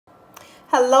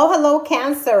Hello, hello,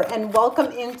 Cancer, and welcome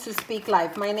into Speak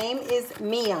Life. My name is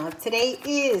Mia. Today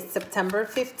is September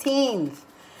 15th,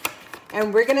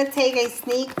 and we're going to take a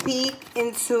sneak peek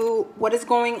into what is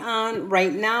going on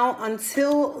right now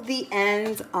until the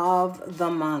end of the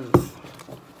month.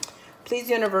 Please,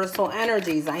 universal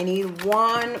energies, I need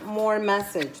one more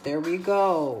message. There we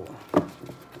go.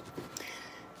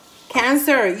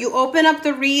 Cancer, you open up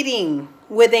the reading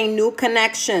with a new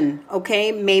connection,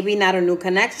 okay? Maybe not a new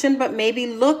connection, but maybe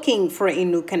looking for a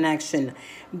new connection.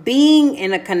 Being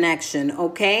in a connection,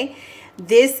 okay?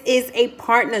 This is a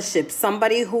partnership.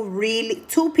 Somebody who really,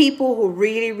 two people who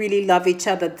really, really love each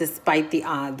other despite the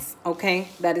odds, okay?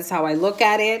 That is how I look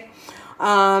at it.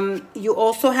 You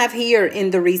also have here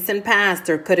in the recent past,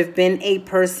 there could have been a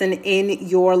person in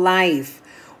your life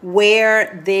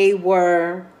where they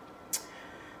were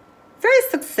very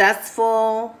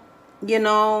successful, you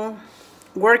know,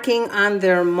 working on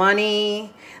their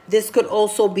money. This could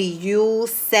also be you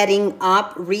setting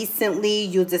up recently.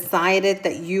 You decided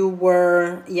that you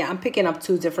were, I'm picking up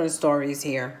two different stories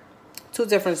here. Two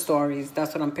different stories.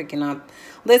 That's what I'm picking up.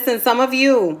 Listen, some of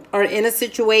you are in a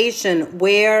situation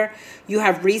where you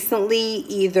have recently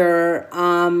either,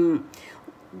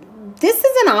 this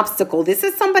is an obstacle. This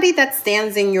is somebody that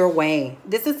stands in your way.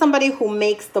 This is somebody who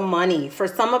makes the money. For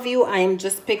some of you, I am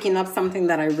just picking up something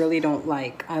that I really don't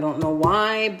like. I don't know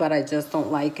why, but I just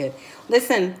don't like it.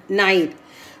 Listen, Knight.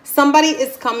 Somebody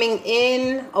is coming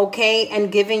in, okay, and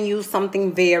giving you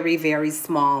something very, very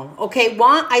small. Okay,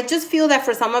 I just feel that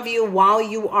for some of you, while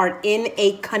you are in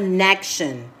a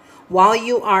connection, while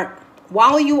you are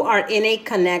in a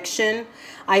connection,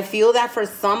 I feel that for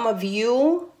some of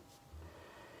you,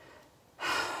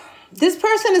 this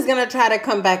person is going to try to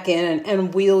come back in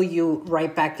and wheel you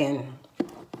right back in.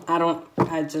 I don't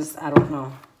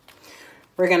know.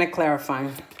 We're going to clarify.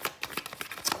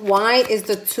 Why is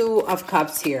the Two of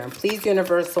Cups here? Please,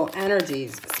 universal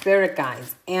energies, spirit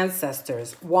guides,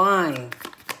 ancestors. Why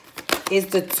is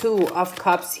the Two of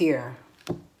Cups here?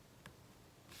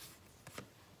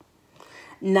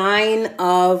 Nine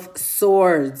of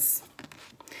Swords.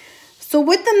 So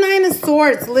with the Nine of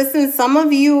Swords, listen, some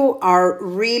of you are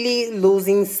really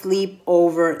losing sleep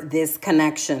over this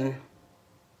connection.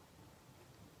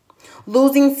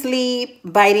 Losing sleep,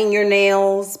 biting your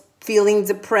nails, feeling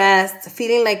depressed,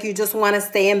 feeling like you just want to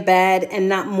stay in bed and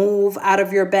not move out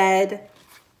of your bed.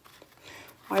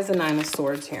 Why is the Nine of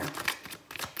Swords here?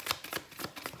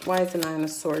 Why is the Nine of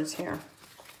Swords here?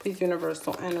 Please,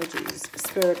 universal energies,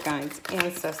 spirit guides,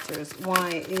 ancestors.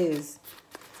 Why is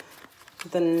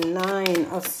the Nine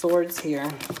of Swords here?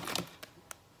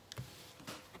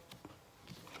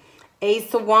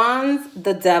 Ace of Wands,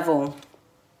 the Devil,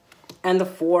 and the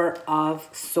Four of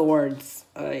Swords.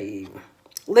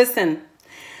 Listen,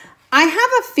 I have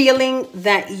a feeling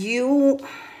that you're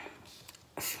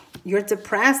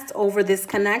depressed over this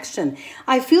connection.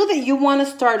 I feel that you want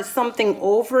to start something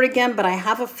over again, but I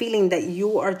have a feeling that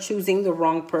you are choosing the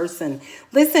wrong person.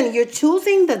 Listen, you're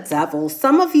choosing the Devil.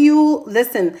 Some of you,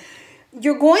 listen,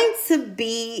 you're going to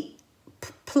be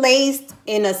placed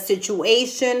in a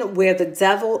situation where the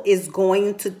devil is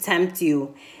going to tempt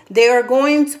you. They are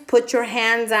going to put your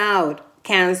hands out,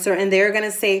 Cancer, and they're going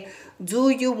to say, do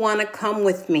you want to come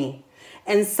with me?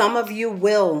 And some of you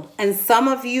will. And some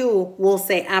of you will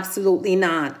say, absolutely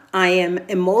not. I am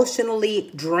emotionally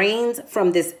drained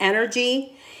from this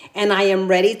energy, and I am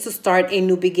ready to start a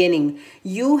new beginning.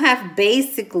 You have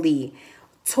basically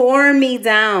tore me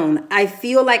down. I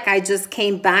feel like I just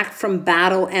came back from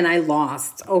battle and I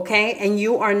lost, okay? And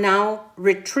you are now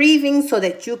retrieving so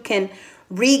that you can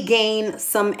regain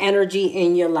some energy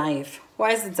in your life.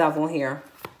 Why is the Devil here?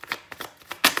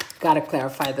 Got to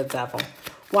clarify the Devil.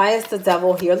 Why is the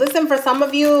Devil here? Listen, for some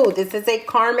of you, this is a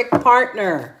karmic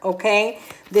partner, okay?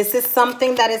 This is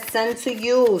something that is sent to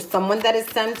you, someone that is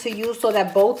sent to you so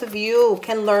that both of you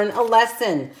can learn a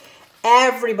lesson.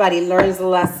 Everybody learns a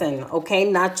lesson, okay?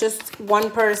 Not just one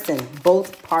person.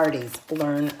 Both parties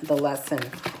learn the lesson.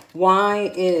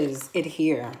 Why is it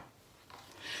here?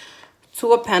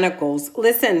 Two of Pentacles.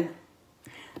 Listen,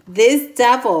 this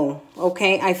Devil,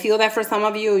 okay? I feel that for some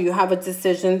of you, you have a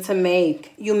decision to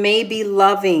make. You may be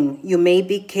loving. You may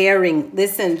be caring.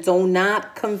 Listen, do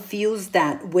not confuse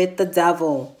that with the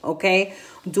Devil, okay?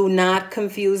 Do not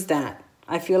confuse that.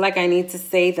 I feel like I need to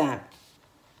say that.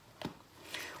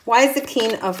 Why is the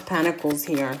King of Pentacles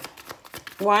here?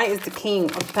 Why is the King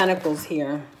of Pentacles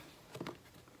here?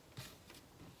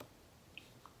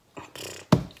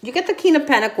 You get the King of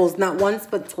Pentacles not once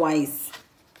but twice.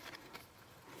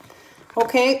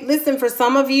 Okay, listen, for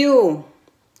some of you,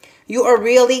 you are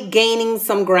really gaining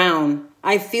some ground.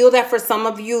 I feel that for some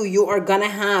of you, you are going to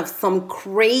have some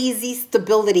crazy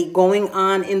stability going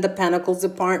on in the Pentacles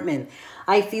department.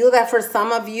 I feel that for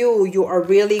some of you, you are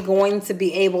really going to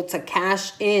be able to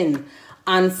cash in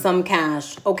on some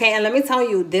cash. Okay, and let me tell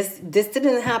you, this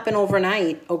didn't happen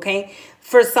overnight. Okay,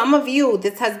 for some of you,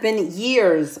 this has been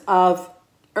years of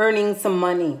earning some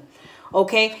money.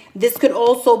 Okay, this could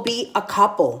also be a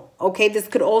couple. Okay, this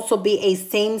could also be a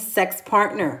same-sex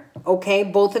partner. Okay,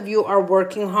 both of you are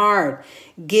working hard,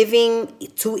 giving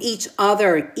to each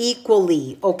other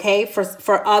equally. Okay,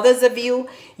 for others of you,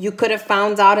 you could have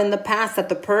found out in the past that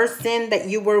the person that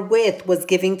you were with was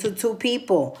giving to two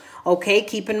people. Okay,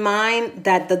 keep in mind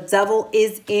that the devil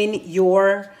is in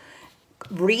your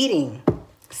reading.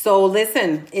 So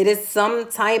listen, it is some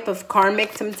type of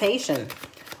karmic temptation.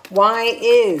 Why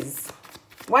is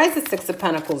the Six of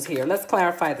Pentacles here? Let's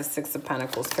clarify the Six of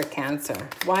Pentacles for Cancer.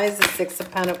 Why is the Six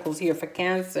of Pentacles here for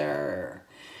Cancer?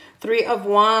 Three of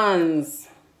Wands.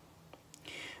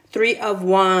 Three of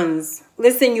Wands.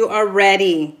 Listen, you are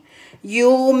ready.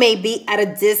 You may be at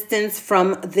a distance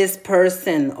from this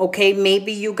person, okay?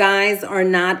 Maybe you guys are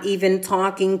not even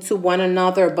talking to one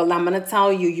another, but I'm going to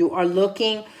tell you, you are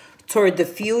looking toward the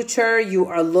future. You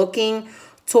are looking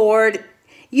toward,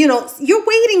 you know, you're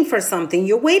waiting for something.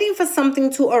 You're waiting for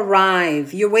something to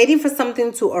arrive. You're waiting for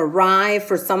something to arrive.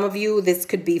 For some of you, this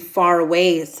could be far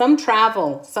away. Some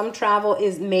travel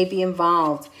is maybe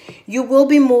involved. You will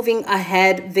be moving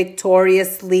ahead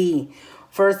victoriously.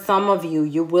 For some of you,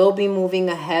 you will be moving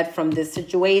ahead from this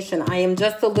situation. I am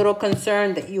just a little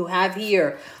concerned that you have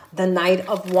here the Knight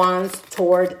of Wands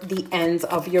toward the end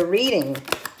of your reading.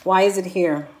 Why is it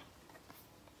here?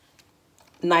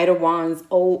 Knight of Wands,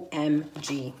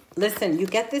 OMG. Listen, you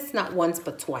get this not once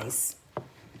but twice.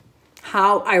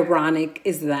 How ironic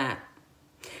is that?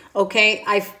 Okay,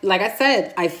 like I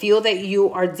said, I feel that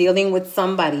you are dealing with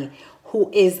somebody who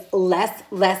is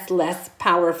less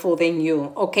powerful than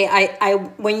you. Okay,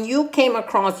 when you came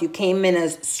across, you came in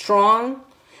as strong,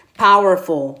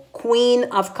 powerful, Queen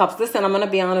of Cups. Listen, I'm going to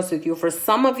be honest with you. For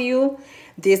some of you,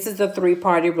 this is a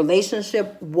three-party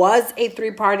relationship, was a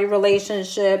three-party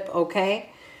relationship, okay?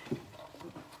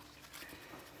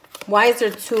 Why is there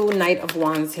two Knight of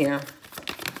Wands here?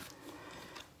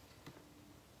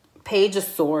 Page of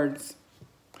Swords.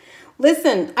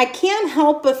 Listen, I can't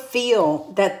help but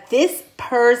feel that this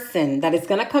person that is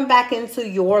going to come back into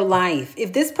your life,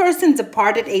 if this person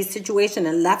departed a situation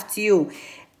and left you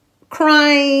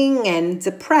crying and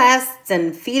depressed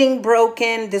and feeling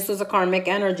broken, this was a karmic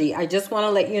energy. I just want to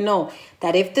let you know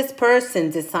that if this person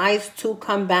decides to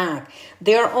come back,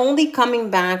 they're only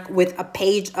coming back with a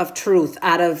page of truth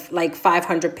out of like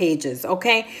 500 pages,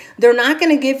 okay? They're not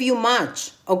going to give you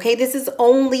much, okay? This is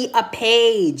only a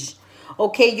page.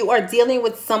 Okay, you are dealing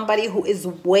with somebody who is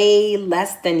way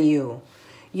less than you,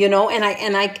 you know, and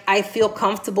I feel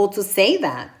comfortable to say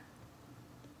that.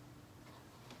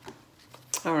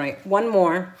 All right, one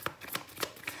more.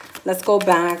 Let's go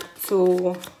back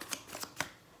to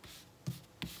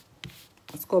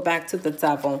the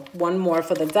devil. One more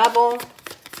for the devil.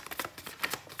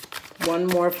 One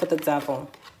more for the devil.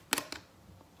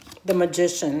 The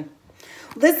Magician.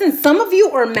 Listen, some of you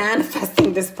are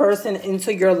manifesting this person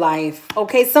into your life,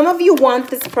 okay? Some of you want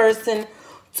this person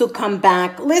to come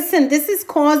back. Listen, this is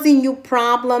causing you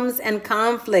problems and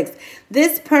conflicts.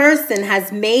 This person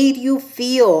has made you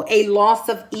feel a loss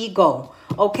of ego,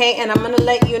 okay? And I'm going to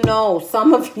let you know,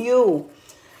 some of you,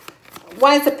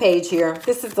 why is the page here?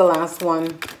 This is the last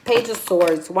one. Page of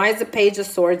Swords. Why is the Page of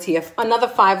Swords here? Another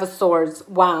Five of Swords.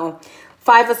 Wow.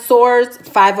 Five of Swords,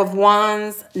 Five of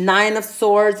Wands, Nine of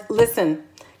Swords. Listen,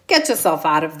 get yourself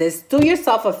out of this. Do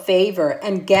yourself a favor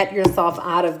and get yourself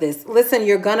out of this. Listen,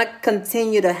 you're going to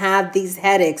continue to have these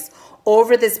headaches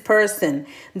over this person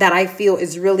that I feel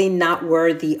is really not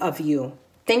worthy of you.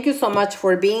 Thank you so much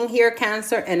for being here,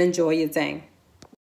 Cancer, and enjoy your day.